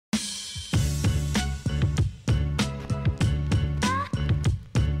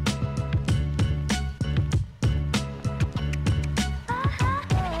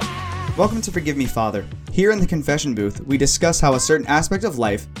Welcome to Forgive Me, Father. Here in the confession booth, we discuss how a certain aspect of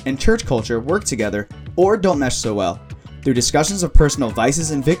life and church culture work together or don't mesh so well. Through discussions of personal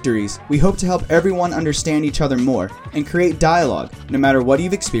vices and victories, we hope to help everyone understand each other more and create dialogue, no matter what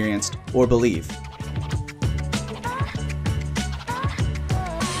you've experienced or believe.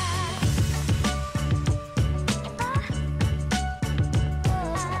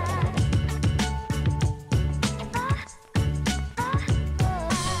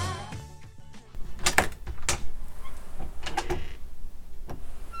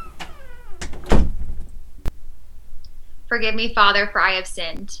 Forgive me, Father, for I have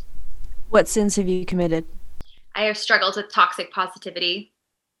sinned. What sins have you committed? I have struggled with toxic positivity.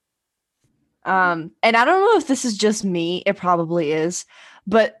 And I don't know if this is just me. It probably is.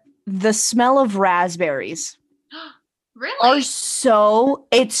 But the smell of raspberries Really?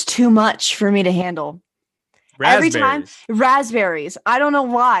 it's too much for me to handle. Raspberries. Every time, raspberries. I don't know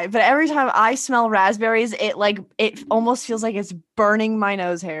why, but every time I smell raspberries, it almost feels like it's burning my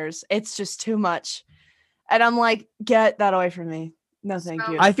nose hairs. It's just too much. And I'm like, get that away from me. No, thank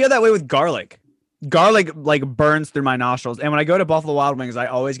you. I feel that way with garlic. Garlic like burns through my nostrils. And when I go to Buffalo Wild Wings, I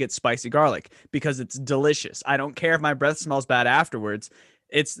always get spicy garlic because it's delicious. I don't care if my breath smells bad afterwards.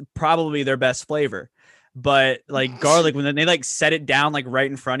 It's probably their best flavor. But like garlic, when they like set it down like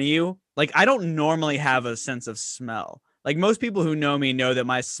right in front of you, like I don't normally have a sense of smell. Like most people who know me know that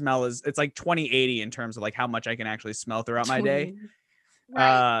my smell it's like 20/80 in terms of like how much I can actually smell throughout my day.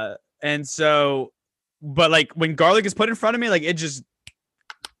 Right. And so, but like when garlic is put in front of me, like it just,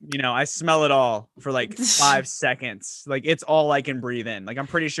 I smell it all for like 5 seconds. Like it's all I can breathe in. Like I'm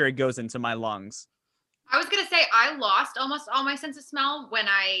pretty sure it goes into my lungs. I was going to say I lost almost all my sense of smell when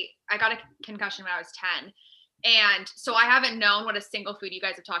I got a concussion when I was 10. And so I haven't known what a single food you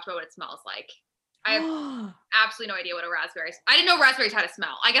guys have talked about what it smells like. I have absolutely no idea what a raspberry. I didn't know raspberries had a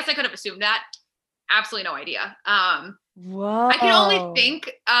smell. I guess I could have assumed that. Absolutely no idea. Whoa. I can only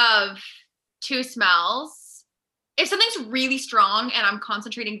think of two smells. If something's really strong and I'm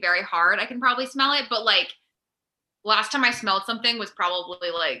concentrating very hard, I can probably smell it. But like last time I smelled something was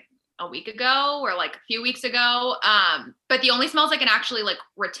probably like a week ago or like a few weeks ago. But the only smells I can actually like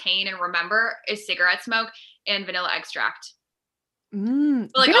retain and remember is cigarette smoke and vanilla extract.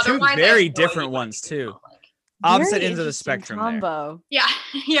 But like Two very different ones too. Opposite ends of the spectrum combo. There.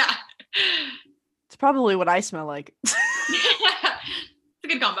 Yeah. It's probably what I smell like. It's a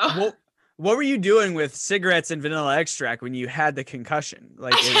good combo. What were you doing with cigarettes and vanilla extract when you had the concussion?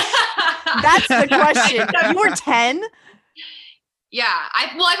 Like, that's the question. You were 10? Yeah, I've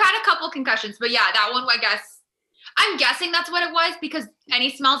had a couple concussions, but yeah, that one, I'm guessing that's what it was because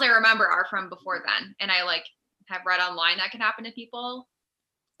any smells I remember are from before then. And I like have read online that can happen to people.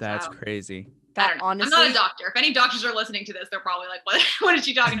 That's crazy. Honestly, I'm not a doctor. If any doctors are listening to this, they're probably like, what is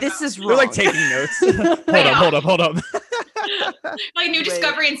she talking about? This is wrong. They're like taking notes. Hold up. Like new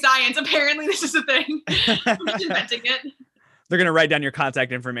discovery in science. Apparently this is a thing. I'm just inventing it. They're going to write down your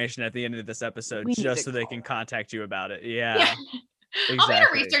contact information at the end of this episode just so they can contact you about it. Yeah. Exactly. I'll make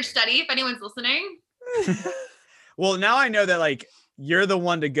a research study if anyone's listening. Well, now I know that like you're the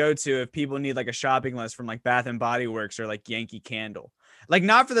one to go to if people need like a shopping list from like Bath and Body Works or like Yankee Candle. Like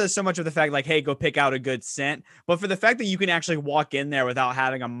not for so much of the fact like, hey, go pick out a good scent, but for the fact that you can actually walk in there without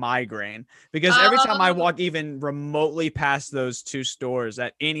having a migraine. Because every time I walk even remotely past those two stores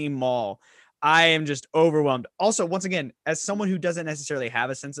at any mall, I am just overwhelmed. Also, once again, as someone who doesn't necessarily have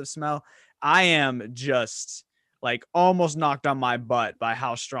a sense of smell, I am just like almost knocked on my butt by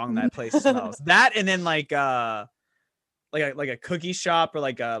how strong that place smells. That and then like a cookie shop or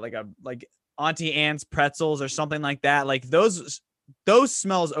like Auntie Anne's pretzels or something like that. Like those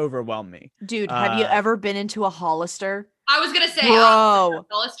smells overwhelm me. Dude, have you ever been into a Hollister? I was gonna say, bro,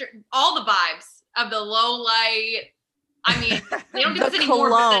 Hollister, all the vibes of the low light. I mean, they don't do this anymore.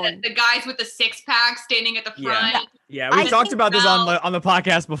 The guys with the 6-pack standing at the front. Yeah, we talked about this on the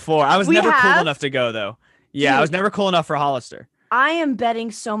podcast before. I was never cool enough to go though. Yeah, dude, I was never cool enough for Hollister. I am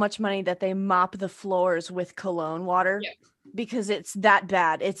betting so much money that they mop the floors with cologne water because it's that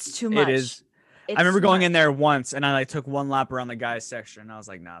bad. It's too much. It is. I remember going in there once and I like took one lap around the guys section and I was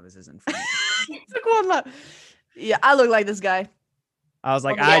like, nah, this isn't for me. Took one lap. Yeah, I look like this guy. I was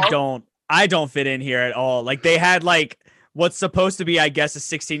like, I don't fit in here at all. Like they had like what's supposed to be, I guess, a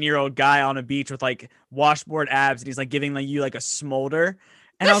 16-year-old guy on a beach with like washboard abs and he's like giving like you like a smolder.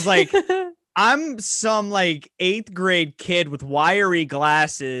 And I was like, I'm some like 8th grade kid with wiry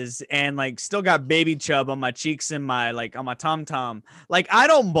glasses and like still got baby chub on my cheeks and my like on my tum-tum. Like I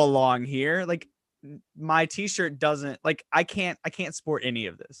don't belong here. Like my t-shirt doesn't like I can't sport any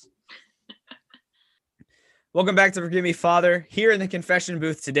of this. Welcome back to Forgive Me, Father. Here in the confession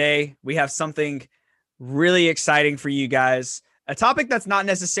booth today, we have something really exciting for you guys. A topic that's not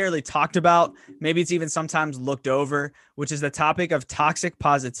necessarily talked about, maybe it's even sometimes looked over, which is the topic of toxic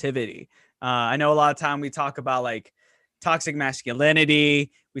positivity. I know a lot of time we talk about like toxic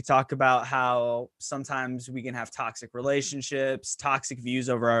masculinity. We talk about how sometimes we can have toxic relationships, toxic views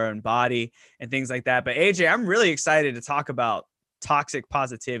over our own body, and things like that. But AJ, I'm really excited to talk about toxic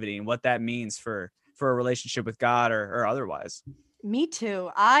positivity and what that means for a relationship with God or otherwise. Me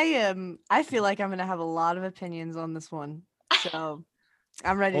too. I feel like I'm going to have a lot of opinions on this one. So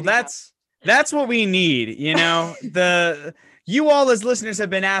I'm ready Well, to that's what we need. You know, you all as listeners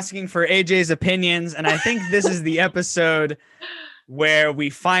have been asking for AJ's opinions, and I think this is the episode where we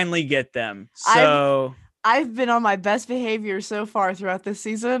finally get them. So I've been on my best behavior so far throughout this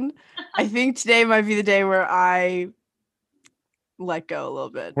season. I think today might be the day where I let go a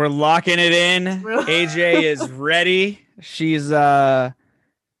little bit. We're locking it in. AJ is ready. She's gonna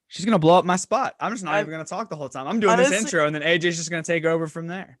blow up my spot. I'm just not even gonna talk the whole time. I'm doing this intro, and then AJ's just gonna take over from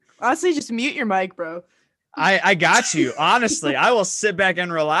there. Honestly, just mute your mic, bro. I got you. Honestly, I will sit back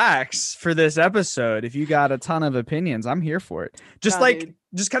and relax for this episode. If you got a ton of opinions, I'm here for it. Just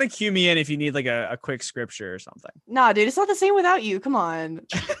kind of cue me in if you need like a quick scripture or something. Nah, dude, it's not the same without you. Come on.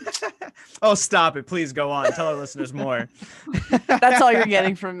 Oh, stop it. Please go on. Tell our listeners more. That's all you're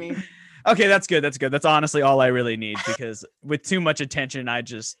getting from me. Okay, that's good. That's good. That's honestly all I really need, because with too much attention, I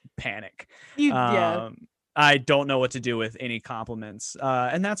just panic. Yeah. I don't know what to do with any compliments.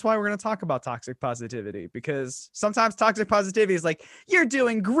 And that's why we're going to talk about toxic positivity, because sometimes toxic positivity is like, you're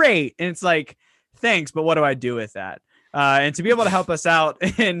doing great. And it's like, thanks, but what do I do with that? And to be able to help us out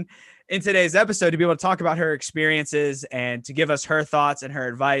in today's episode, to be able to talk about her experiences and to give us her thoughts and her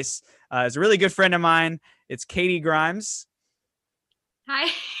advice is a really good friend of mine. It's Katie Grimes. Hi.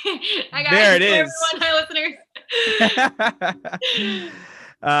 Hi, guys. There it is. Everyone. Hi, listeners.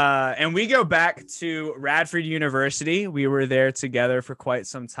 And we go back to Radford University. We were there together for quite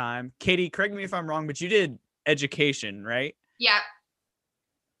some time. Katie, correct me if I'm wrong, but you did education, right? Yeah.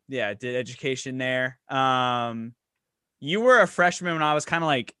 Yeah, I did education there. You were a freshman when I was kind of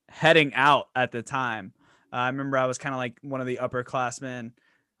like heading out at the time. I remember I was kind of like one of the upperclassmen.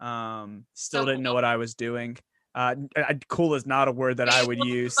 Still didn't know what I was doing. Cool is not a word that I would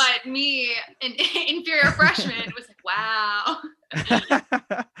use. But me, an inferior freshman, was like, wow.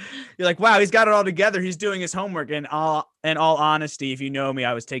 You're like, wow, he's got it all together. He's doing his homework. And in all honesty, if you know me,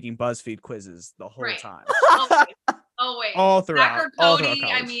 I was taking BuzzFeed quizzes the whole time. Always. All throughout. Cody,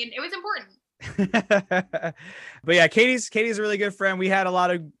 I mean, it was important. But yeah, Katie's a really good friend. We had a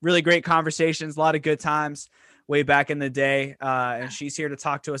lot of really great conversations, a lot of good times way back in the day. And she's here to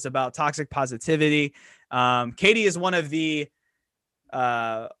talk to us about toxic positivity. Katie is one of the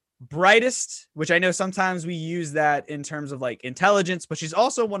brightest, which I know sometimes we use that in terms of like intelligence, but she's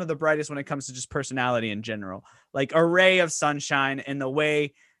also one of the brightest when it comes to just personality in general, like a ray of sunshine in the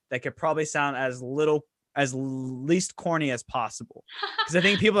way that could probably sound as least corny as possible. Because I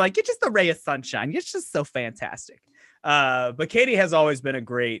think people are like, you're just a ray of sunshine. You're just so fantastic. But Katie has always been a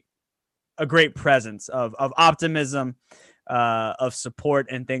great presence of optimism, of support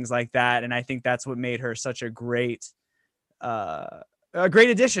and things like that. And I think that's what made her such a great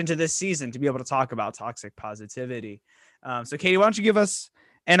addition to this season, to be able to talk about toxic positivity. So Katie, why don't you give us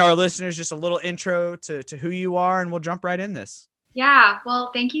and our listeners just a little intro to who you are, and we'll jump right in this. Yeah,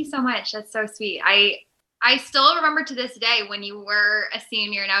 well, thank you so much. That's so sweet. I still remember to this day when you were a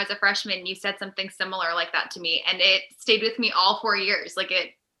senior and I was a freshman, you said something similar like that to me, and it stayed with me all 4 years. Like,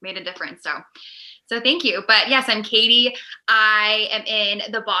 it made a difference. So thank you. But yes, I'm Katie. I am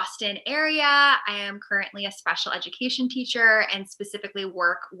in the Boston area. I am currently a special education teacher and specifically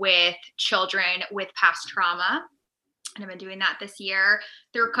work with children with past trauma. And I've been doing that this year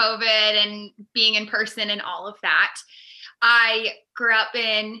through COVID and being in person and all of that. I grew up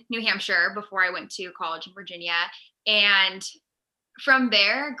in New Hampshire before I went to college in Virginia. And from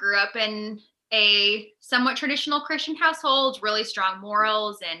there, grew up in a somewhat traditional Christian household, really strong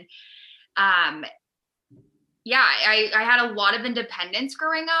morals. And I had a lot of independence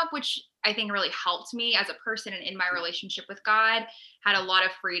growing up, which I think really helped me as a person and in my relationship with God. Had a lot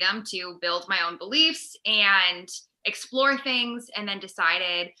of freedom to build my own beliefs and explore things, and then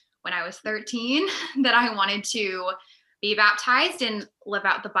decided when I was 13 that I wanted to be baptized and live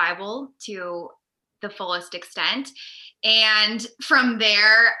out the Bible to the fullest extent. And from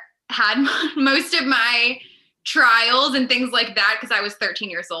there, had most of my trials and things like that, because I was 13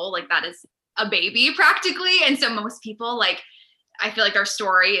 years old. Like, that is a baby practically. And so most people, like, I feel like their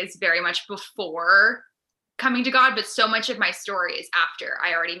story is very much before coming to God, but so much of my story is after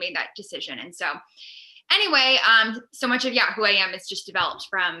I already made that decision. And so anyway, so much of who I am is just developed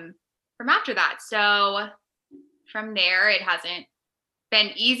from after that. So from there, it hasn't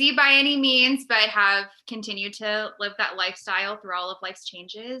been easy by any means, but have continued to live that lifestyle through all of life's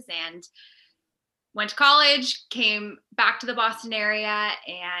changes, and went to college, came back to the Boston area,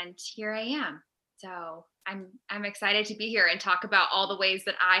 and here I am. So I'm excited to be here and talk about all the ways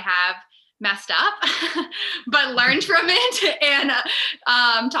that I have messed up, but learned from it, and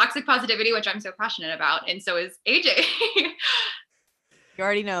toxic positivity, which I'm so passionate about, and so is AJ. You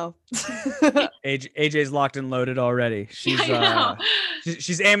already know. AJ's locked and loaded already.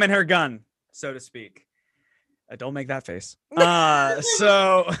 She's aiming her gun, so to speak. Don't make that face.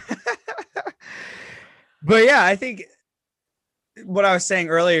 But yeah, I think what I was saying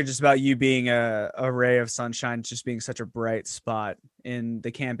earlier, just about you being a ray of sunshine, just being such a bright spot in the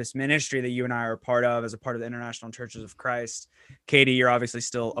campus ministry that you and I are a part of, as a part of the International Churches of Christ. Katie, you're obviously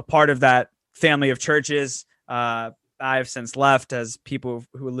still a part of that family of churches. I've since left, as people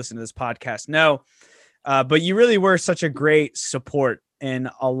who listen to this podcast know. But you really were such a great support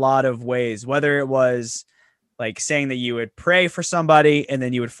in a lot of ways, whether it was like saying that you would pray for somebody and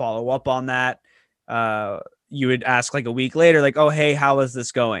then you would follow up on that. You would ask like a week later, like, oh, hey, how is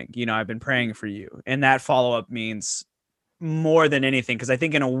this going? You know, I've been praying for you. And that follow up means more than anything. Cause I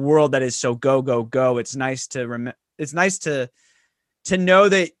think in a world that is so go, go, go, it's nice to know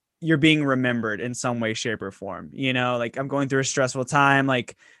that you're being remembered in some way, shape, or form. You know, like, I'm going through a stressful time.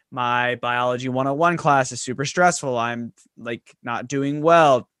 Like, my biology 101 class is super stressful. I'm like not doing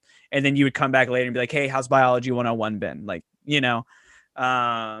well. And then you would come back later and be like, hey, how's biology 101 been? Like, you know,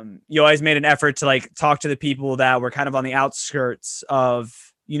 you always made an effort to like talk to the people that were kind of on the outskirts of,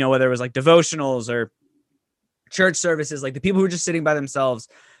 you know, whether it was like devotionals or church services, like the people who were just sitting by themselves.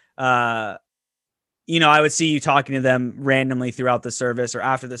 You know, I would see you talking to them randomly throughout the service or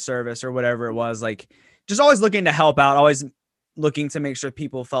after the service or whatever it was, like just always looking to help out, always looking to make sure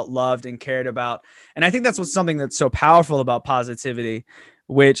people felt loved and cared about. And I think that's what's something that's so powerful about positivity,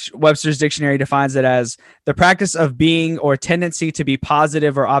 which Webster's dictionary defines it as the practice of being or tendency to be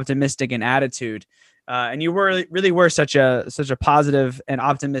positive or optimistic in attitude. And you really were such a positive and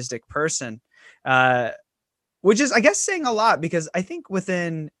optimistic person, which is, I guess, saying a lot, because I think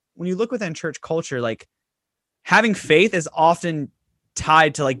when you look within church culture, like having faith is often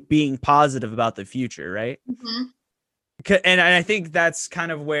tied to like being positive about the future, right? Mm-hmm. And I think that's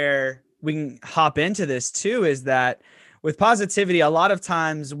kind of where we can hop into this too, is that with positivity, a lot of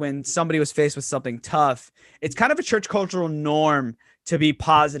times when somebody was faced with something tough, it's kind of a church cultural norm to be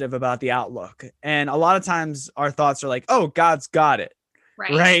positive about the outlook. And a lot of times our thoughts are like, oh, God's got it.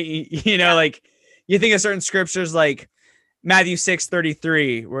 Right. You know, like you think of certain scriptures like Matthew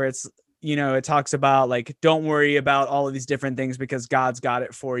 6:33, where it's, you know, it talks about like, don't worry about all of these different things because God's got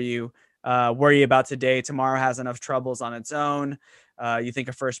it for you. Worry about today. Tomorrow has enough troubles on its own. You think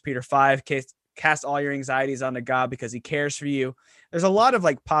of 1 Peter 5, cast all your anxieties onto God because he cares for you. There's a lot of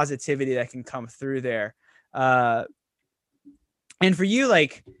like positivity that can come through there. And for you,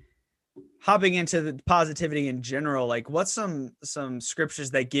 like hopping into the positivity in general, like what's some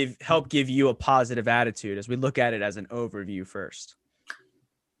scriptures that help give you a positive attitude as we look at it as an overview first?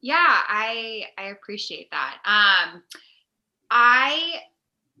 Yeah, I appreciate that.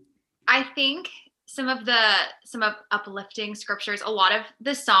 I think some of uplifting scriptures, a lot of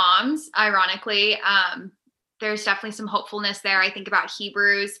the Psalms, ironically, there's definitely some hopefulness there. I think about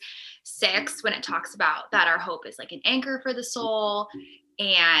Hebrews 6 when it talks about that our hope is like an anchor for the soul.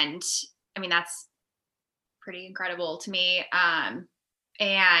 And I mean, that's pretty incredible to me.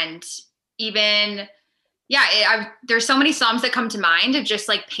 And even, there's so many Psalms that come to mind of just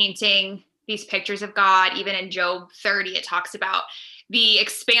like painting these pictures of God. Even in Job 30, it talks about the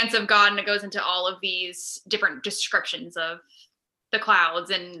expanse of God, and it goes into all of these different descriptions of the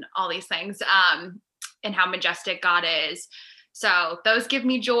clouds and all these things, and how majestic God is. So those give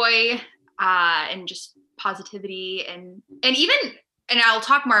me joy, and just positivity, and even, and I'll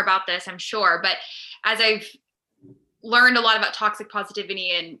talk more about this, I'm sure, but as I've learned a lot about toxic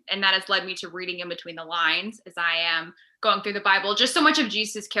positivity, and that has led me to reading in between the lines as I am going through the Bible, just so much of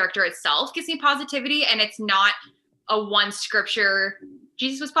Jesus' character itself gives me positivity. And it's not a one scripture,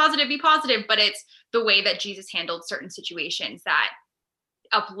 Jesus was positive, be positive, but it's the way that Jesus handled certain situations that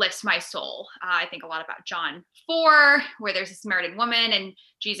uplifts my soul. I think a lot about John 4, where there's a Samaritan woman and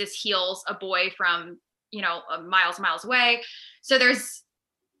Jesus heals a boy from, miles away. So there's,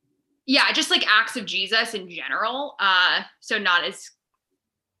 just like acts of Jesus in general. So not as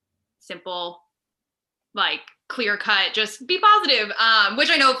simple, like clear cut, just be positive, which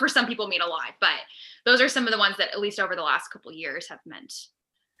I know for some people mean a lot, but those are some of the ones that, at least over the last couple of years, have meant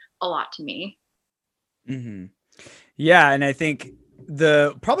a lot to me. Mm-hmm. Yeah, and I think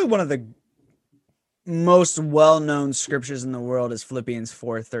probably one of the most well-known scriptures in the world is Philippians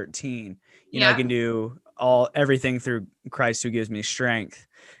 4:13. I can do everything through Christ who gives me strength.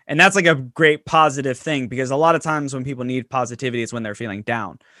 And that's like a great positive thing, because a lot of times when people need positivity, it's when they're feeling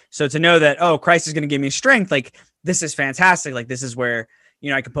down. So to know that, oh, Christ is going to give me strength, like this is fantastic. Like this is where,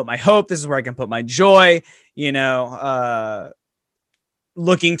 I can put my hope. This is where I can put my joy,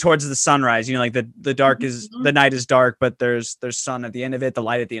 looking towards the sunrise, like the dark is the night is dark, but there's sun at the end of it, the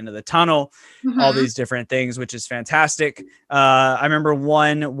light at the end of the tunnel, all these different things, which is fantastic. I remember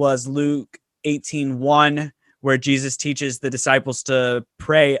one was Luke 18:1, where Jesus teaches the disciples to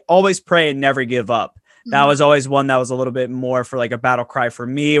pray, always pray and never give up. That was always one that was a little bit more for like a battle cry for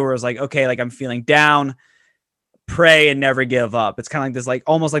me, where it was like, okay, like I'm feeling down, pray and never give up. It's kind of like this, like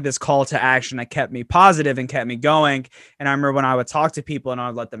almost like this call to action that kept me positive and kept me going. And I remember when I would talk to people and I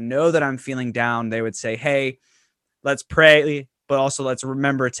would let them know that I'm feeling down, they would say, hey, let's pray, but also let's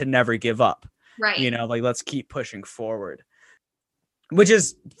remember to never give up. Right. Like let's keep pushing forward, which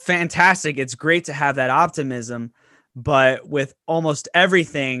is fantastic. It's great to have that optimism, but with almost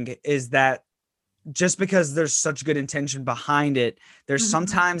everything is that just because there's such good intention behind it, there's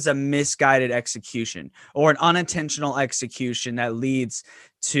sometimes a misguided execution or an unintentional execution that leads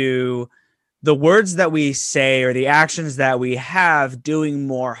to the words that we say or the actions that we have doing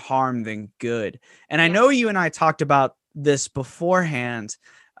more harm than good. And I know you and I talked about this beforehand,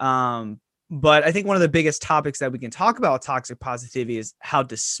 but I think one of the biggest topics that we can talk about with toxic positivity is how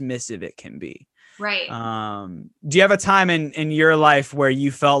dismissive it can be. Right. Do you have a time in your life where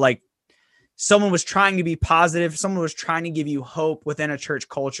you felt like someone was trying to be positive, someone was trying to give you hope within a church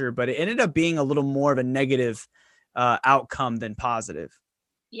culture, but it ended up being a little more of a negative outcome than positive?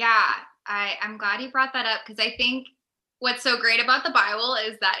 Yeah, I'm glad you brought that up, because I think what's so great about the Bible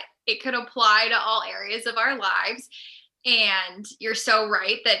is that it could apply to all areas of our lives. And you're so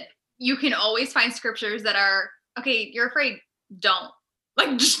right that you can always find scriptures that are, okay, you're afraid, don't.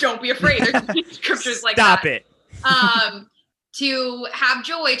 Like, just don't be afraid. There's scriptures like Stop that. Stop it. To have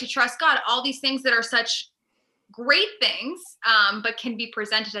joy, to trust God, all these things that are such great things, but can be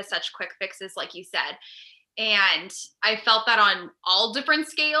presented as such quick fixes, like you said. And I felt that on all different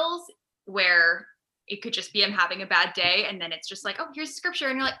scales, where it could just be I'm having a bad day, and then it's just like, oh, here's a scripture,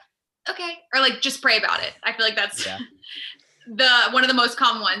 and you're like, okay, or like just pray about it. I feel like that's one of the most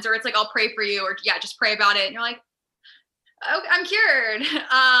common ones, or it's like, I'll pray for you, or just pray about it, and you're like, oh, I'm cured.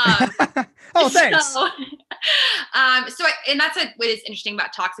 Oh, thanks. And that's what is interesting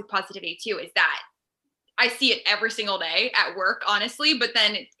about toxic positivity too, is that I see it every single day at work, honestly, but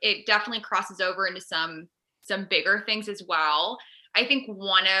then it definitely crosses over into some bigger things as well. I think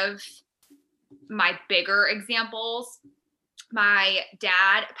one of my bigger examples, my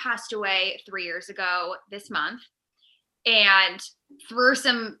dad passed away 3 years ago this month, and through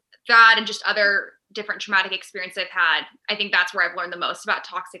that and just other different traumatic experience I've had, I think that's where I've learned the most about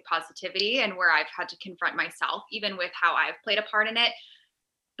toxic positivity, and where I've had to confront myself, even with how I've played a part in it.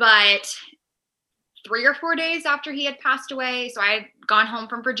 But 3 or 4 days after he had passed away, so I had gone home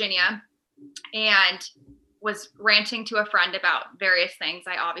from Virginia and was ranting to a friend about various things.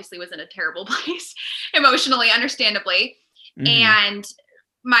 I obviously was in a terrible place emotionally, understandably. And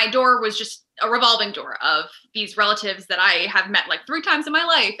my door was just a revolving door of these relatives that I have met like 3 times in my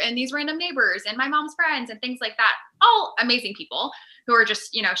life, and these random neighbors and my mom's friends and things like that. All amazing people who are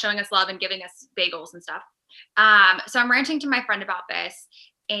just, showing us love and giving us bagels and stuff. So I'm ranting to my friend about this,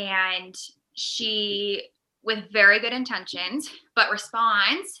 and she, with very good intentions, but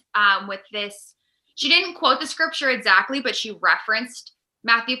responds with this. She didn't quote the scripture exactly, but she referenced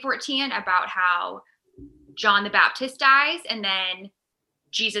Matthew 14 about how John the Baptist dies, and then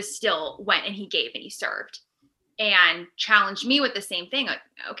Jesus still went and he gave and he served, and challenged me with the same thing. Like,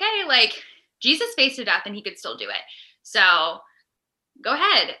 okay, like Jesus faced to death and he could still do it. So go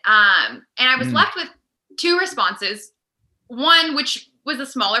ahead. And I was left with 2 responses. One, which was the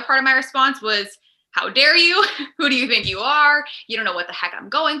smaller part of my response, was, how dare you? Who do you think you are? You don't know what the heck I'm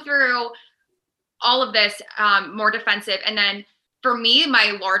going through. All of this, more defensive. And then for me,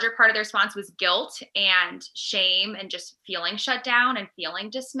 my larger part of the response was guilt and shame and just feeling shut down and feeling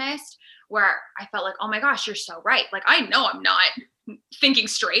dismissed, where I felt like, oh my gosh, you're so right. Like, I know I'm not thinking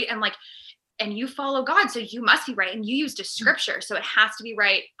straight, and like, and you follow God, so you must be right. And you used a scripture, so it has to be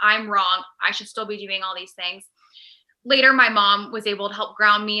right. I'm wrong. I should still be doing all these things. Later, my mom was able to help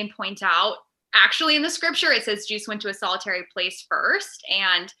ground me and point out, actually in the scripture, it says Jesus went to a solitary place first,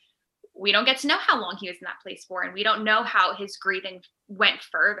 and we don't get to know how long he was in that place for, and we don't know how his grieving went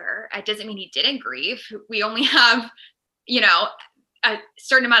further. It doesn't mean he didn't grieve. We only have, a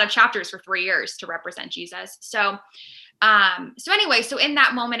certain amount of chapters for 3 years to represent Jesus. So anyway, so in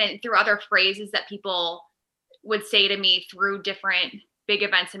that moment and through other phrases that people would say to me through different big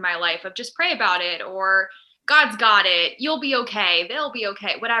events in my life of just pray about it, or God's got it, you'll be okay, they'll be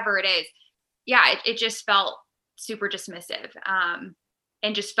okay, whatever it is. Yeah, it just felt super dismissive,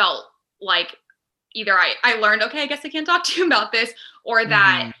 and just felt like either I learned, okay, I guess I can't talk to you about this, or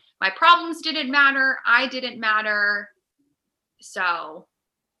that my problems didn't matter, I didn't matter. So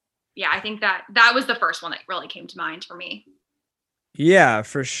yeah, I think that was the first one that really came to mind for me. Yeah,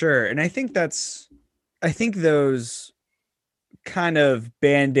 for sure. And I think those kind of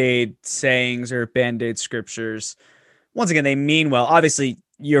Band-Aid sayings or Band-Aid scriptures, once again, they mean well. Obviously,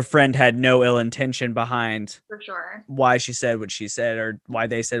 your friend had no ill intention behind For sure. why she said what she said or why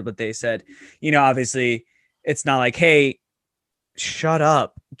they said what they said. Obviously, it's not like, hey, shut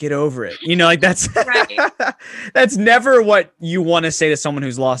up, get over it. Like that's Right. that's never what you want to say to someone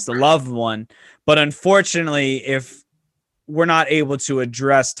who's lost a loved one. But unfortunately, if we're not able to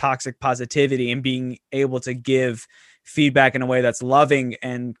address toxic positivity and being able to give feedback in a way that's loving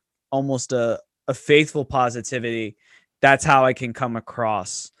and almost a faithful positivity, that's how I can come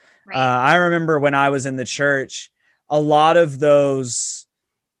across. Right. I remember when I was in the church, a lot of those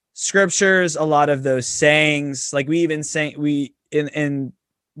scriptures, a lot of those sayings, like in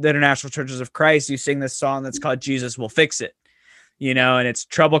the International Churches of Christ, you sing this song that's called Jesus Will Fix It. And it's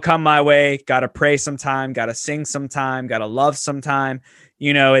trouble come my way, got to pray sometime, got to sing sometime, got to love sometime.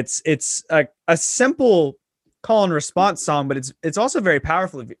 It's a simple call and response song, but it's also very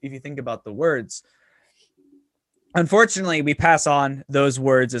powerful if you think about the words. Unfortunately, we pass on those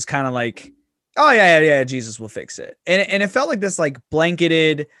words as kind of like, oh yeah, Jesus will fix it. And it felt like this like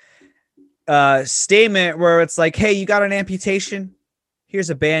blanketed statement where it's like, hey, you got an amputation? Here's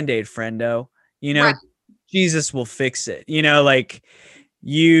a Band-Aid, friendo. Right. Jesus will fix it. Like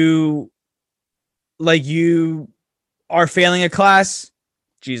you are failing a class,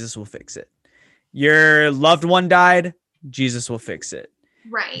 Jesus will fix it. Your loved one died, Jesus will fix it.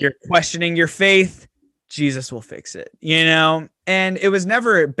 Right. You're questioning your faith, Jesus will fix it. And it was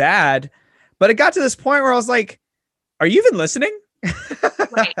never bad, but it got to this point where I was like, are you even listening?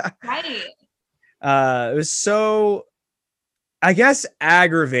 Right. It was so, I guess,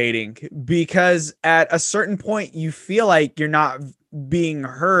 aggravating because at a certain point you feel like you're not being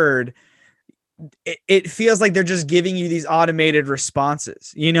heard. It feels like they're just giving you these automated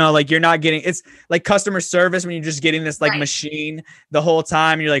responses, like you're not getting, it's like customer service when you're just getting this like machine the whole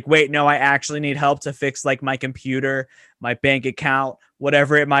time. You're like, wait, no, I actually need help to fix like my computer, my bank account,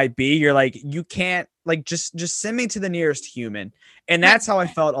 whatever it might be. You're like, you can't like, just send me to the nearest human. And that's how I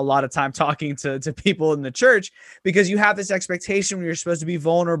felt a lot of time talking to people in the church, because you have this expectation when you're supposed to be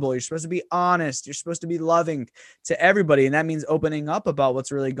vulnerable, you're supposed to be honest, you're supposed to be loving to everybody. And that means opening up about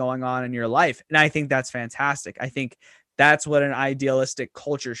what's really going on in your life. And I think that's fantastic. I think that's what an idealistic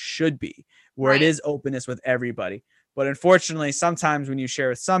culture should be, where it is openness with everybody. But unfortunately, sometimes when you share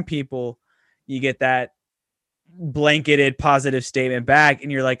with some people, you get that blanketed positive statement back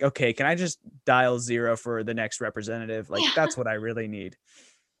and you're like, okay, can I just dial 0 for the next representative? Like that's what I really need.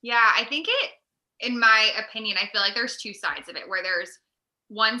 Yeah, I think in my opinion, I feel like there's two sides of it, where there's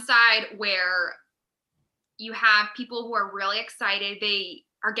one side where you have people who are really excited. They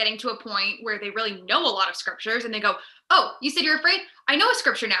are getting to a point where they really know a lot of scriptures and they go, oh, you said you're afraid? I know a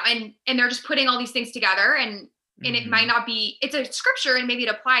scripture now. And they're just putting all these things together and it might not be, it's a scripture and maybe it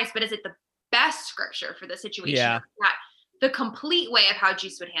applies, but is it the best scripture for the situation? Yeah. The complete way of how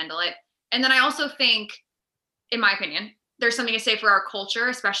Jesus would handle it. And then I also think, in my opinion, there's something to say for our culture,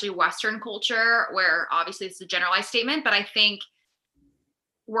 especially Western culture, where obviously it's a generalized statement, but I think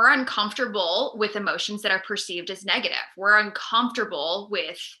we're uncomfortable with emotions that are perceived as negative. We're uncomfortable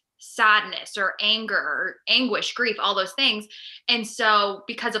with sadness or anger or anguish, grief, all those things. And so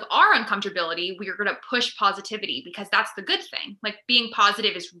because of our uncomfortability, we're going to push positivity because that's the good thing. Like being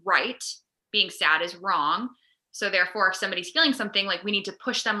positive is right. Being sad is wrong. So therefore, if somebody's feeling something, like we need to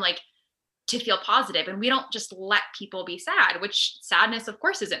push them like to feel positive, and we don't just let people be sad, which sadness of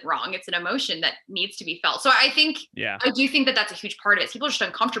course isn't wrong. It's an emotion that needs to be felt. So I think, I do think that that's a huge part of it. People are just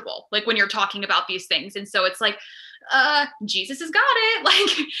uncomfortable, like when you're talking about these things. And so it's like, Jesus has got it.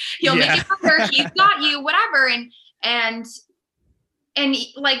 Like he'll make it better. He's got you, whatever. And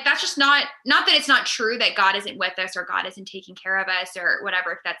like, that's just not that it's not true that God isn't with us or God isn't taking care of us or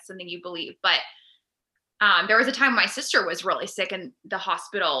whatever, if that's something you believe. But there was a time my sister was really sick in the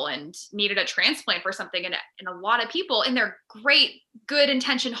hospital and needed a transplant for something. And a lot of people in their great, good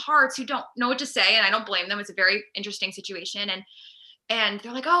intentioned hearts who don't know what to say. And I don't blame them. It's a very interesting situation. And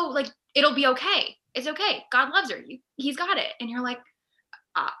they're like, oh, like, it'll be okay. It's okay. God loves her. He's got it. And you're like,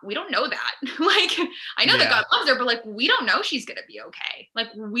 we don't know that. Like, I know that God loves her, but like, we don't know she's going to be okay. Like,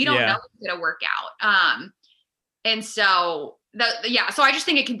 we don't know it's going to work out. And so so I just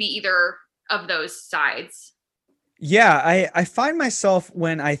think it can be either of those sides. Yeah, I find myself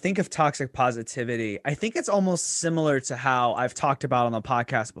when I think of toxic positivity, I think it's almost similar to how I've talked about on the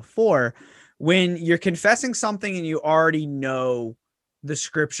podcast before, when you're confessing something and you already know the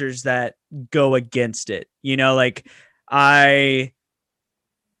scriptures that go against it. You know, like I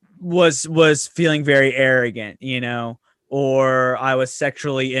was feeling very arrogant, you know, or I was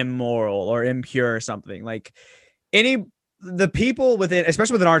sexually immoral or impure or something. Like the people within,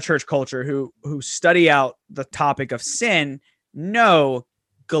 especially within our church culture, who study out the topic of sin, know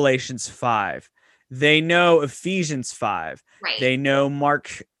Galatians 5. They know Ephesians 5. Right. They know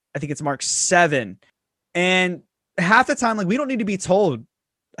Mark, I think it's Mark 7. And half the time, like, we don't need to be told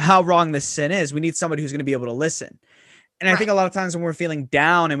how wrong this sin is. We need somebody who's going to be able to listen. And I think a lot of times when we're feeling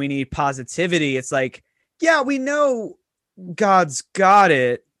down and we need positivity, it's like, yeah, we know God's got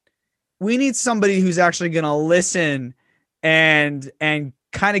it. We need somebody who's actually going to listen and kind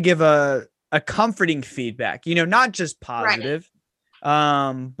of give a comforting feedback, you know, not just positive,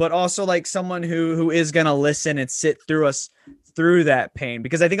 but also like someone who is going to listen and sit through us through that pain.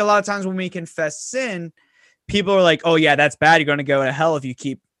 Because I think a lot of times when we confess sin, people are like, oh yeah, that's bad. You're going to go to hell if you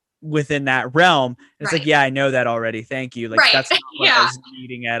keep within that realm. And it's like, yeah, I know that already. Thank you. Like, that's not what I was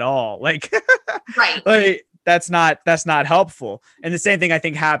needing at all. Like, like that's not helpful. And the same thing I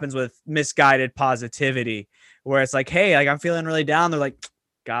think happens with misguided positivity, where it's like, hey, like I'm feeling really down. They're like,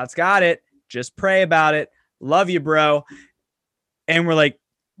 God's got it. Just pray about it. Love you, bro. And we're like,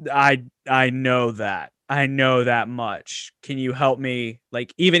 I know that. I know that much. Can you help me?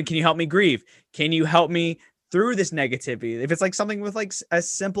 Like, even can you help me grieve? Can you help me through this negativity? If it's like something with like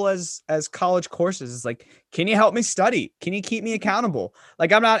as simple as college courses, it's like, can you help me study? Can you keep me accountable?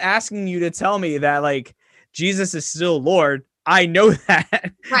 Like, I'm not asking you to tell me that like Jesus is still Lord. I know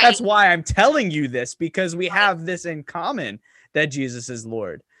that. That's why I'm telling you this, because we have this in common, that Jesus is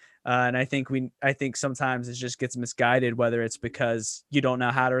Lord. And I think sometimes it just gets misguided, whether it's because you don't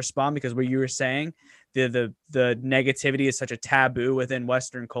know how to respond, because what you were saying, the negativity is such a taboo within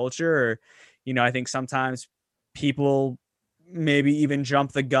Western culture, or, you know, I think sometimes people maybe even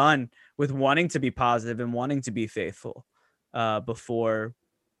jump the gun with wanting to be positive and wanting to be faithful before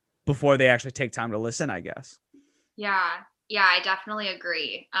they actually take time to listen, I guess. Yeah, I definitely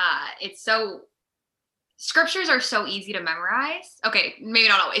agree. Scriptures are so easy to memorize. Okay, maybe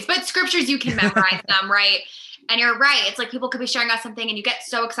not always, but scriptures, you can memorize them, right? And you're right. It's like people could be sharing us something and you get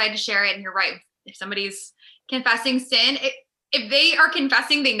so excited to share it. And you're right. If somebody's confessing sin, if they are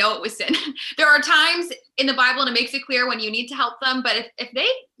confessing, they know it was sin. There are times in the Bible, and it makes it clear when you need to help them. But if they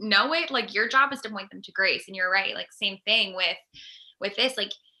know it, like, your job is to point them to grace. And you're right. Like, same thing with this.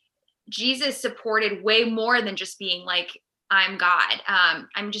 Like, Jesus supported way more than just being like, I'm God.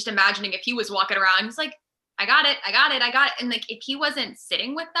 I'm just imagining if he was walking around, he's like, I got it. And like, if he wasn't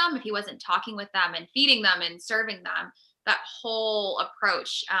sitting with them, if he wasn't talking with them and feeding them and serving them, that whole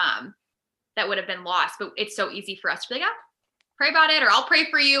approach, that would have been lost. But it's so easy for us to be like, pray about it, or I'll pray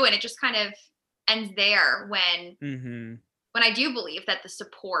for you. And it just kind of ends there when I do believe that the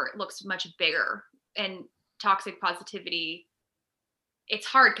support looks much bigger. And toxic positivity, it's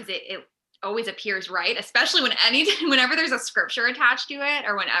hard because it always appears right, especially whenever there's a scripture attached to it,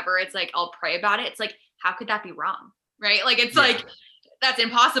 or whenever it's like, I'll pray about it. It's like, how could that be wrong? Right? Like, it's like, that's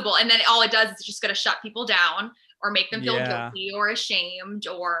impossible. And then all it does is just going to shut people down, or make them feel guilty or ashamed,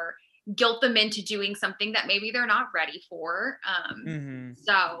 or guilt them into doing something that maybe they're not ready for.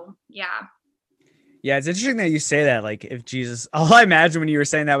 So yeah, it's interesting that you say that. Like, if Jesus, all I imagine when you were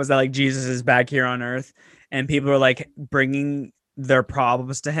saying that was that like Jesus is back here on earth and people are like bringing their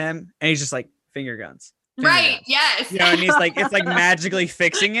problems to him, and he's just like, finger guns. Yes. You know, and he's like, it's like magically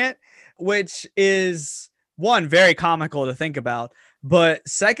fixing it, which is, one, very comical to think about, but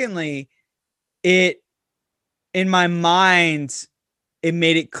secondly, in my mind, it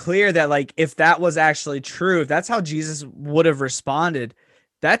made it clear that like, if that was actually true, if that's how Jesus would have responded,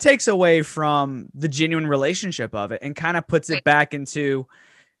 that takes away from the genuine relationship of it and kind of puts it back into,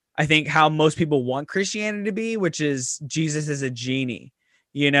 I think, how most people want Christianity to be, which is Jesus is a genie,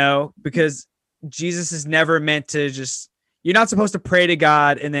 you know, because Jesus is never meant to just, you're not supposed to pray to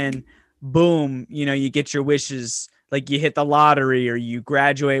God and then boom, you know, you get your wishes, like you hit the lottery, or you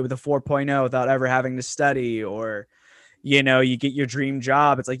graduate with a 4.0 without ever having to study, or, you know, you get your dream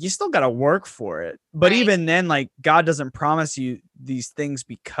job. It's like, you still got to work for it. But even then, like, God doesn't promise you these things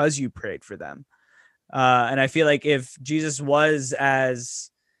because you prayed for them. And I feel like if Jesus was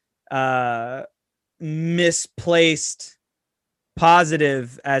as misplaced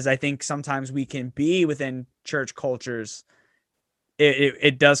positive as I think sometimes we can be within church cultures,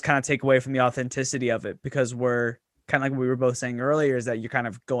 it does kind of take away from the authenticity of it, because we're kind of like we were both saying earlier, is that you're kind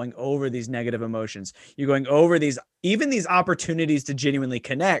of going over these negative emotions. You're going over these opportunities to genuinely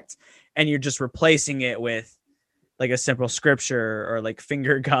connect, and you're just replacing it with like a simple scripture or like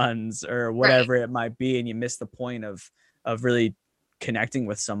finger guns or whatever it might be. And you miss the point of really connecting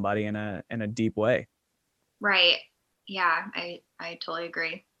with somebody in a deep way. Right. Yeah, I totally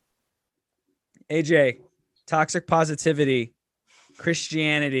agree. AJ, toxic positivity,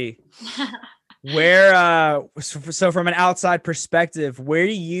 Christianity, where so from an outside perspective, where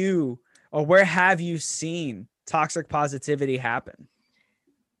have you seen toxic positivity happen?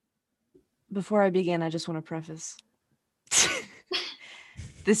 Before I begin, I just want to preface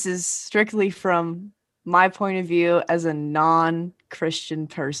this is strictly from my point of view as a non-Christian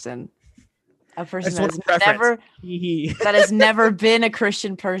person, a person that has never been a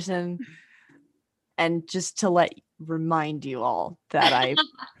Christian person. And just to remind you all that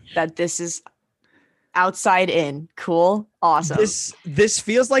that this is outside in. Cool. Awesome. This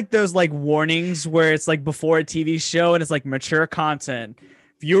feels like those like warnings where it's like before a TV show and it's like mature content.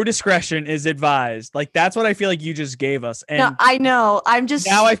 Viewer discretion is advised. Like that's what I feel like you just gave us. And no, I know.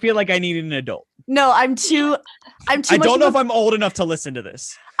 Now I feel like I need an adult. No, I'm too I don't know if I'm old enough to listen to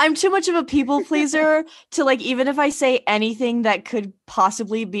this. I'm too much of a people pleaser to like, even if I say anything that could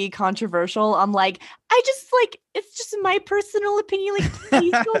possibly be controversial, I'm like, it's just my personal opinion. Like,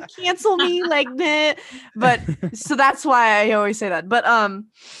 please don't cancel me like that. But so that's why I always say that. But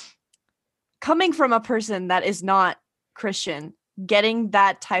coming from a person that is not Christian, getting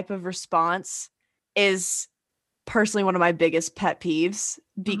that type of response is personally one of my biggest pet peeves,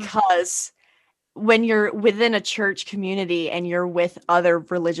 because when you're within a church community and you're with other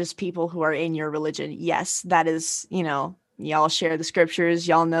religious people who are in your religion, yes, that is, y'all share the scriptures,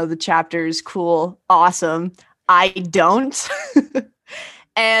 y'all know the chapters, cool, awesome. I don't.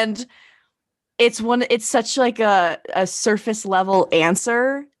 And it's such like a surface level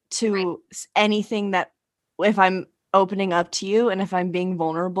answer to anything that, if I'm opening up to you and if I'm being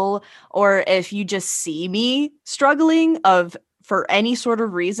vulnerable, or if you just see me struggling for any sort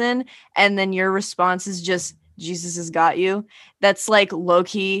of reason, and then your response is just, Jesus has got you. That's like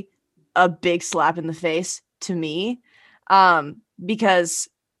low-key a big slap in the face to me, because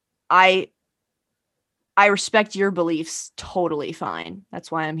I respect your beliefs totally fine. That's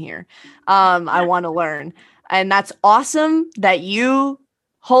why I'm here. I want to learn. And that's awesome that you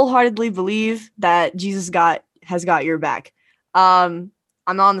wholeheartedly believe that Jesus has got your back. I'm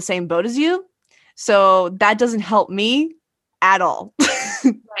not on the same boat as you, so that doesn't help me at all.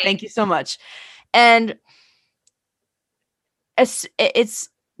 Thank you so much. And it's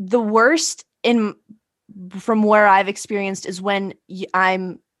the worst from where I've experienced is when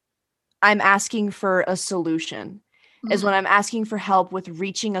I'm asking for a solution, is when I'm asking for help with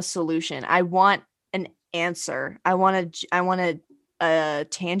reaching a solution. I want an answer. I want a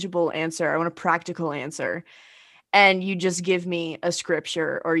tangible answer. I want a practical answer. And you just give me a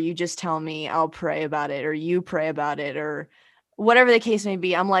scripture, or you just tell me I'll pray about it, or you pray about it, or whatever the case may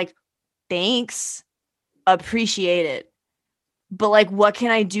be. I'm like, thanks, appreciate it, but like, what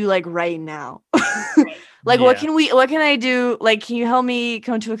can I do like right now? Like, what can I do? Like, can you help me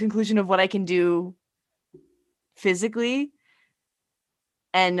come to a conclusion of what I can do physically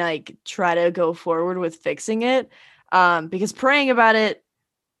and like try to go forward with fixing it? Because praying about it,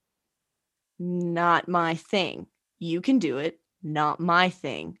 not my thing. You can do it, not my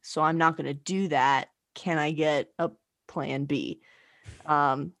thing. So I'm not going to do that. Can I get a plan B?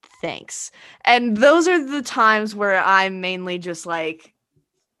 Thanks. And those are the times where I'm mainly just like,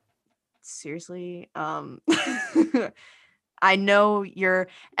 seriously, I know you're,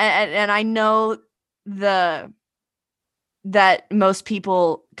 and I know that most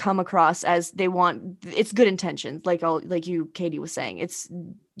people come across as it's good intentions. Like you, Katie, was saying,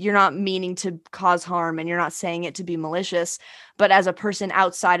 you're not meaning to cause harm and you're not saying it to be malicious, but as a person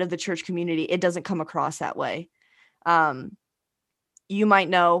outside of the church community, it doesn't come across that way. You might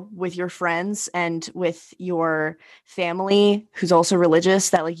know with your friends and with your family who's also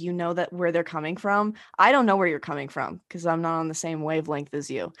religious that like, that where they're coming from. I don't know where you're coming from because I'm not on the same wavelength as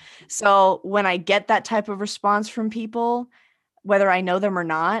you. So when I get that type of response from people, whether I know them or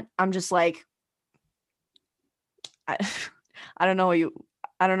not, I'm just like, I don't know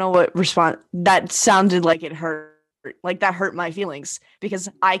what response that sounded like. It hurt, like that hurt my feelings, because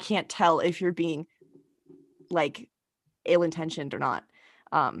I can't tell if you're being like ill-intentioned or not,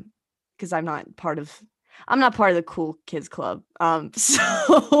 because I'm not part of I'm not part of the cool kids club.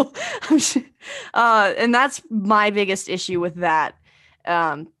 So and that's my biggest issue with that.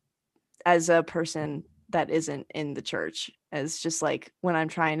 As a person that isn't in the church, is just like when I'm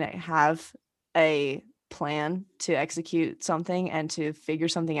trying to have a plan to execute something and to figure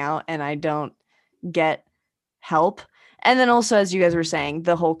something out and I don't get help. And then also, as you guys were saying,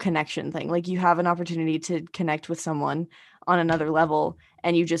 the whole connection thing, like you have an opportunity to connect with someone on another level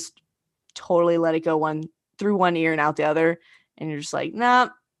and you just totally let it go through one ear and out the other, and you're just like, nah,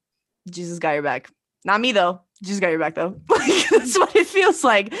 Jesus got your back. Not me though. Jesus got your back though. Like, that's what it feels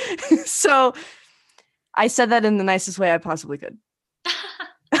like. So I said that in the nicest way I possibly could.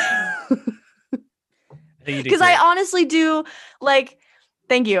 Because I honestly do, like,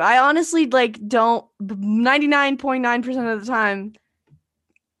 thank you. I honestly, like, don't, 99.9% of the time,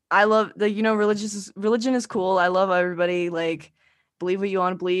 I love the, religion is cool. I love everybody. Like, believe what you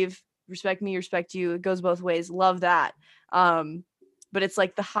want to believe. Respect me, respect you. It goes both ways. Love that. But it's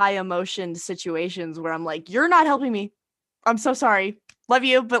like the high emotion situations where I'm like, you're not helping me. I'm so sorry. Love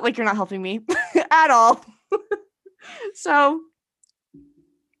you, but like, you're not helping me at all. So.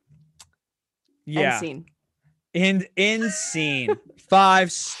 Yeah. End scene. End scene.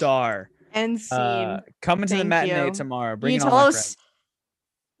 5-star. End scene. Coming to the matinee tomorrow. Bringing all my friends.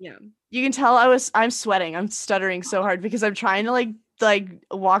 Yeah. You can tell I'm sweating. I'm stuttering so hard because I'm trying to like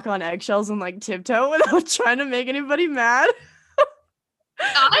walk on eggshells and like tiptoe without trying to make anybody mad.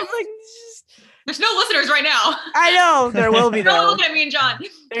 I'm like, there's no listeners right now. I know there will be though. Don't look at me and John.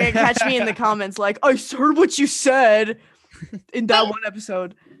 They're gonna catch me in the comments like, I heard what you said in that one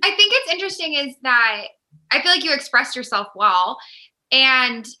episode. I think it's interesting is that I feel like you expressed yourself well,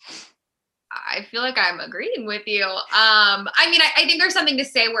 and I feel like I'm agreeing with you. I mean, I think there's something to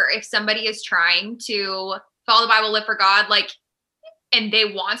say where if somebody is trying to follow the Bible, live for God, like, and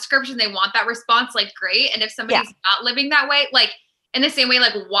they want scripture and they want that response, like, great. And if somebody's not living that way, like, in the same way,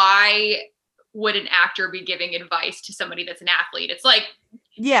 like, why would an actor be giving advice to somebody that's an athlete? It's like,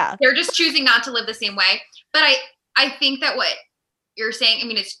 they're just choosing not to live the same way. But I think that what you're saying, I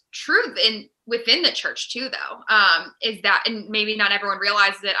mean, it's true within the church too, though, is that, and maybe not everyone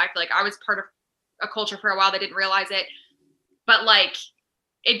realizes it. I feel like I was part of a culture for a while that didn't realize it, but like,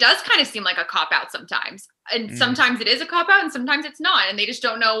 it does kind of seem like a cop-out sometimes. And sometimes it is a cop-out and sometimes it's not. And they just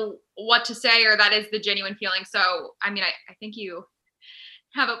don't know what to say, or that is the genuine feeling. So, I mean, I think you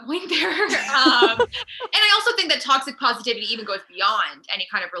have a point there. And I also think that toxic positivity even goes beyond any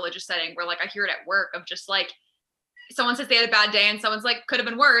kind of religious setting, where like I hear it at work of just like, someone says they had a bad day and someone's like, could have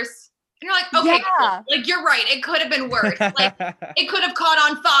been worse. And you're like, okay, cool. Like, you're right. It could have been worse. Like, it could have caught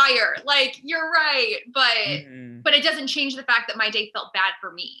on fire. Like, you're right. But it doesn't change the fact that my day felt bad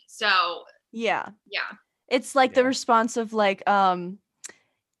for me. So yeah. It's like the response of like,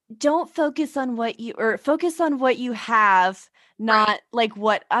 don't focus on focus on what you have, not like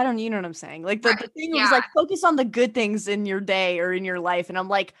what, I don't, you know what I'm saying? Like the thing was like, focus on the good things in your day or in your life. And I'm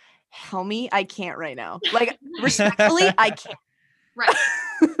like, homie, I can't right now. Like, respectfully, I can't. Right.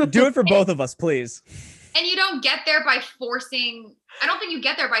 Do it for both of us, please. And you don't get there by forcing, I don't think you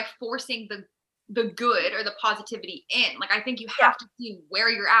get there by forcing the good or the positivity in. Like, I think you have to see where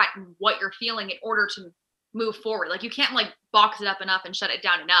you're at and what you're feeling in order to move forward. Like, you can't like box it up enough and shut it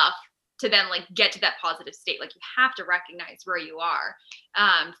down enough to then like get to that positive state. Like, you have to recognize where you are,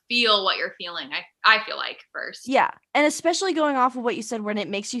 feel what you're feeling. I feel like first. Yeah. And especially going off of what you said, when it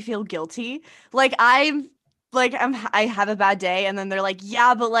makes you feel guilty, like I have a bad day and then they're like,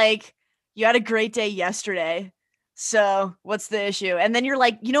 yeah, but like you had a great day yesterday. So what's the issue? And then you're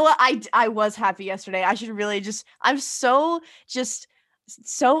like, you know what? I was happy yesterday. I should really I'm so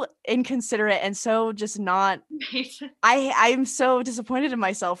inconsiderate and so just not, I'm so disappointed in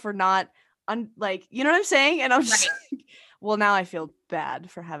myself for not like, you know what I'm saying? And I'm just like, well, now I feel bad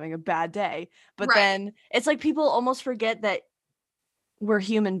for having a bad day. But then it's like people almost forget that we're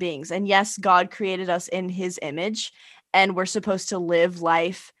human beings. And yes, God created us in his image and we're supposed to live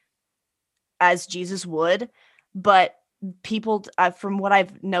life as Jesus would. But people, from what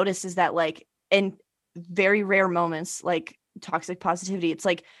I've noticed, is that like in very rare moments, like toxic positivity, it's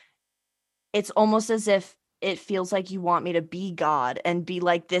like, it's almost as if it feels like you want me to be God and be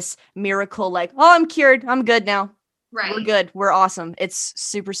like this miracle, like, oh, I'm cured. I'm good now. Right. We're good. We're awesome. It's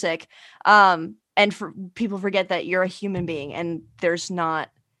super sick. And for people forget that you're a human being and there's not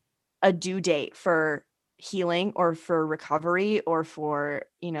a due date for healing or for recovery or for,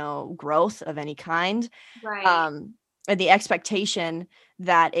 growth of any kind. Right. And the expectation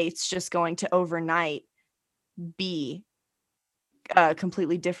that it's just going to overnight be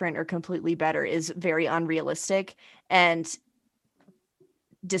completely different or completely better is very unrealistic. And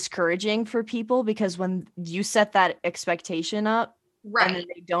discouraging for people, because when you set that expectation up and then Right.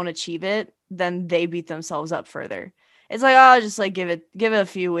 they don't achieve it, then they beat themselves up further. It's like, oh, just like give it a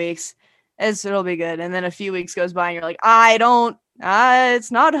few weeks. It'll be good. And then a few weeks goes by and you're like,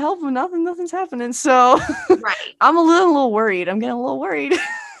 it's not helping. Nothing's happening. So Right. I'm a little worried. I'm getting a little worried.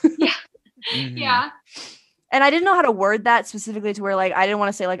 Yeah. Mhm. Yeah. And I didn't know how to word that specifically to where like I didn't want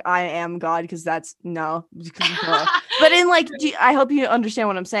to say like I am God, because that's no. But in like I hope you understand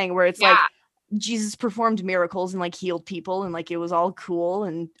what I'm saying, where it's like Yeah. Jesus performed miracles and like healed people and like it was all cool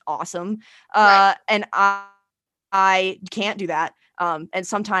and awesome. Right. And I can't do that. And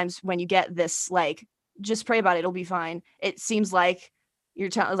sometimes when you get this, like, just pray about it, it'll be fine. It seems like you're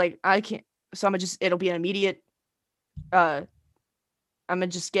telling like I can't. So it'll be an immediate. I'm gonna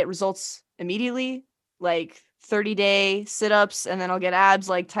just get results immediately, like 30-day sit-ups, and then I'll get abs,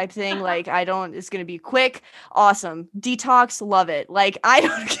 like type thing. Like it's gonna be quick, awesome. Detox, love it. Like I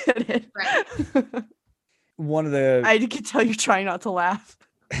don't get it. Right. One of the I can tell you're trying not to laugh.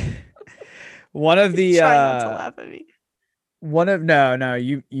 one of the Try not to laugh at me. no,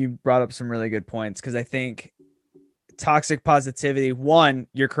 you brought up some really good points, because I think toxic positivity, one,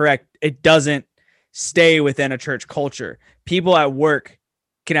 you're correct, it doesn't stay within a church culture. People at work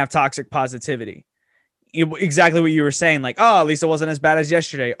can have toxic positivity. Exactly what you were saying, like, oh, at least it wasn't as bad as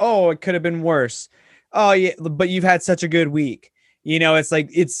yesterday. Oh, it could have been worse. Oh yeah, but you've had such a good week. It's like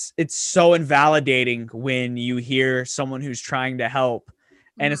it's so invalidating when you hear someone who's trying to help,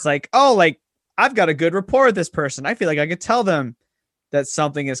 and it's like, oh, like I've got a good rapport with this person. I feel like I could tell them that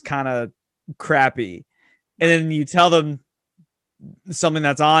something is kind of crappy. And then you tell them something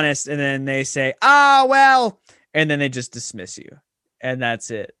that's honest, and then they say, well, and then they just dismiss you. And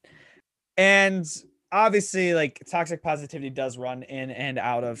that's it. And obviously, like, toxic positivity does run in and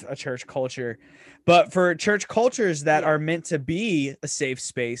out of a church culture. But for church cultures that are meant to be a safe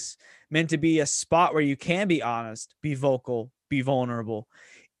space, meant to be a spot where you can be honest, be vocal, be vulnerable,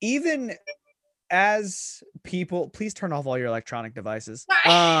 even as people, please turn off all your electronic devices.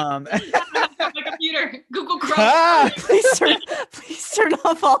 My computer, Google Chrome. Please turn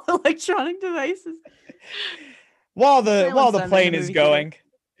off all electronic devices. While My the one's done in plane the is movie going.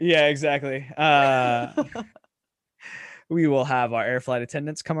 Yeah, exactly. We will have our air flight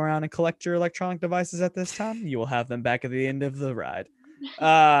attendants come around and collect your electronic devices at this time. You will have them back at the end of the ride.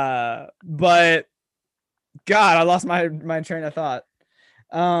 But God, I lost my train of thought.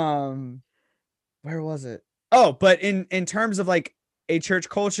 Where was it? Oh, but in terms of like a church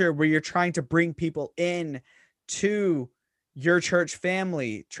culture where you're trying to bring people in to your church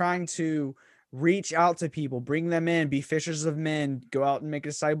family, trying to reach out to people, bring them in, be fishers of men, go out and make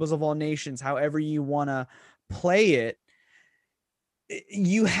disciples of all nations, however you want to play it,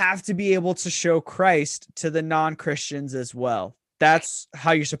 you have to be able to show Christ to the non-Christians as well. That's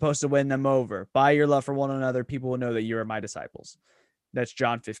how you're supposed to win them over. By your love for one another, people will know that you are my disciples. That's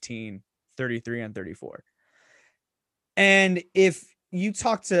John 15:33 and 34. And if you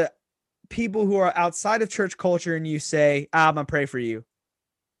talk to people who are outside of church culture and you say, I'm gonna pray for you,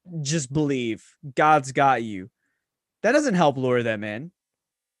 just believe God's got you, that doesn't help lure them in.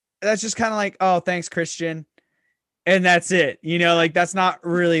 That's just kind of like, oh, thanks, Christian. And that's it. Like, that's not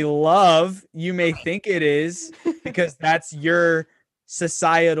really love. You may think it is because that's your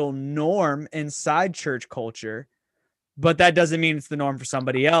societal norm inside church culture, but that doesn't mean it's the norm for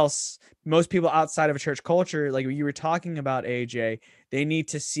somebody else. Most people outside of a church culture, like you were talking about, AJ, they need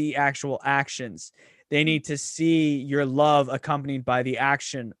to see actual actions. They need to see your love accompanied by the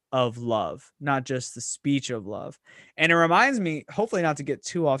action of love, not just the speech of love. And it reminds me, hopefully not to get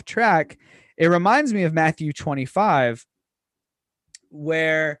too off track, it reminds me of Matthew 25,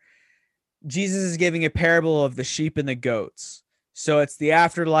 where Jesus is giving a parable of the sheep and the goats. So it's the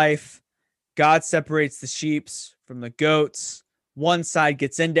afterlife. God separates the sheep from the goats. One side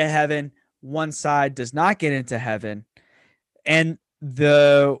gets into heaven. One side does not get into heaven. And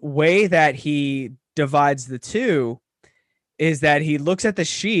the way that he divides the two is that he looks at the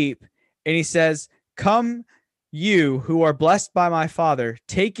sheep and he says, come, you who are blessed by my Father,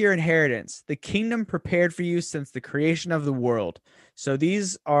 take your inheritance, the kingdom prepared for you since the creation of the world. So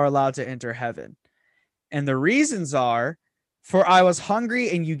these are allowed to enter heaven. And the reasons are, for I was hungry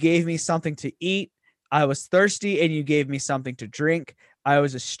and you gave me something to eat. I was thirsty and you gave me something to drink. I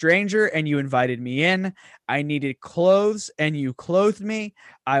was a stranger and you invited me in. I needed clothes and you clothed me.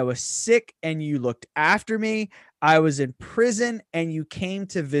 I was sick and you looked after me. I was in prison and you came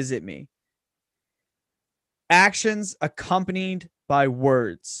to visit me. Actions accompanied by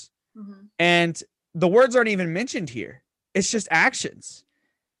words. Mm-hmm. And the words aren't even mentioned here. It's just actions.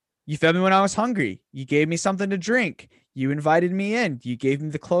 You fed me when I was hungry. You gave me something to drink. You invited me in. You gave me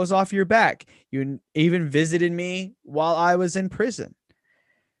the clothes off your back. You even visited me while I was in prison.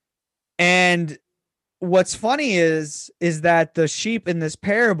 And what's funny is that the sheep in this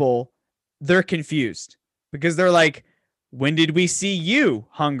parable, they're confused because they're like, when did we see you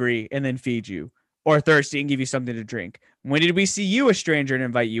hungry and then feed you, or thirsty and give you something to drink? When did we see you a stranger and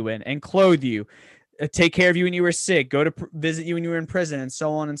invite you in and clothe you, take care of you when you were sick, go to visit you when you were in prison, and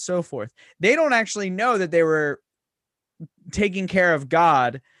so on and so forth? They don't actually know that they were taking care of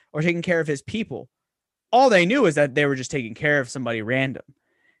God or taking care of his people. All they knew is that they were just taking care of somebody random.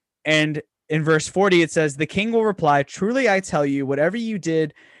 And in verse 40, it says, the king will reply, truly I tell you, whatever you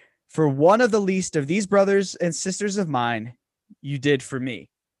did for one of the least of these brothers and sisters of mine, you did for me.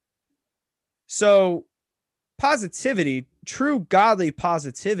 So positivity, true godly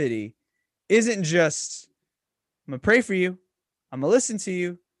positivity, isn't just, I'm going to pray for you, I'm going to listen to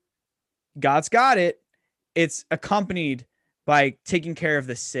you, God's got it. It's accompanied by taking care of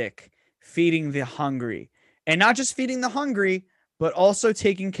the sick, feeding the hungry, and not just feeding the hungry, but also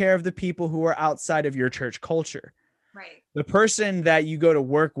taking care of the people who are outside of your church culture. Right. The person that you go to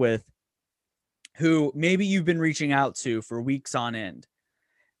work with, who maybe you've been reaching out to for weeks on end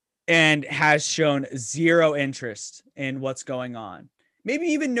and has shown zero interest in what's going on, maybe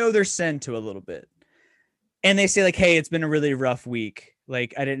even know their sin to a little bit. And they say like, hey, it's been a really rough week.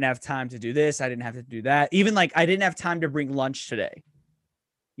 Like, I didn't have time to do this. I didn't have to do that. Even like, I didn't have time to bring lunch today.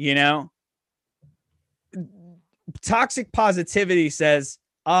 You know, toxic positivity says,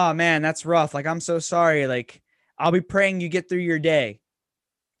 oh man, that's rough. Like, I'm so sorry. Like, I'll be praying you get through your day.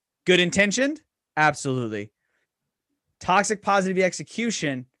 Good intentioned? Absolutely. Toxic positive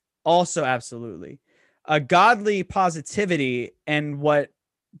execution? Also absolutely. A godly positivity, and what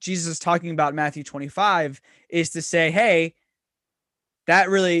Jesus is talking about in Matthew 25 is to say, hey, that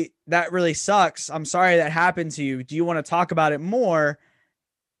really sucks. I'm sorry that happened to you. Do you want to talk about it more?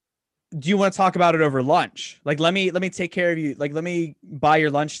 Do you want to talk about it over lunch? Like, let me take care of you. Like, let me buy your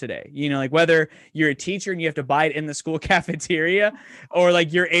lunch today. You know, like whether you're a teacher and you have to buy it in the school cafeteria, or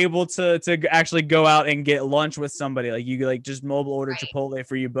like you're able to actually go out and get lunch with somebody. Like, you like just mobile order Chipotle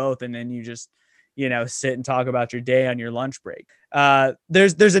for you both. And then you just, you know, sit and talk about your day on your lunch break.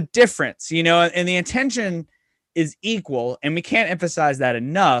 There's a difference, you know, and the intention is equal. And we can't emphasize that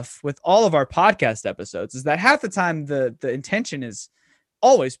enough with all of our podcast episodes, is that half the time the intention is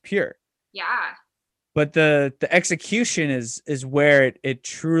always pure. Yeah. But the execution is where it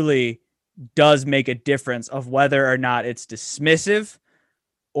truly does make a difference of whether or not it's dismissive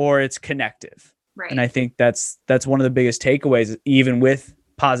or it's connective. Right. And I think that's one of the biggest takeaways, even with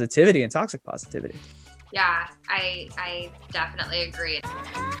positivity and toxic positivity. Yeah, I definitely agree.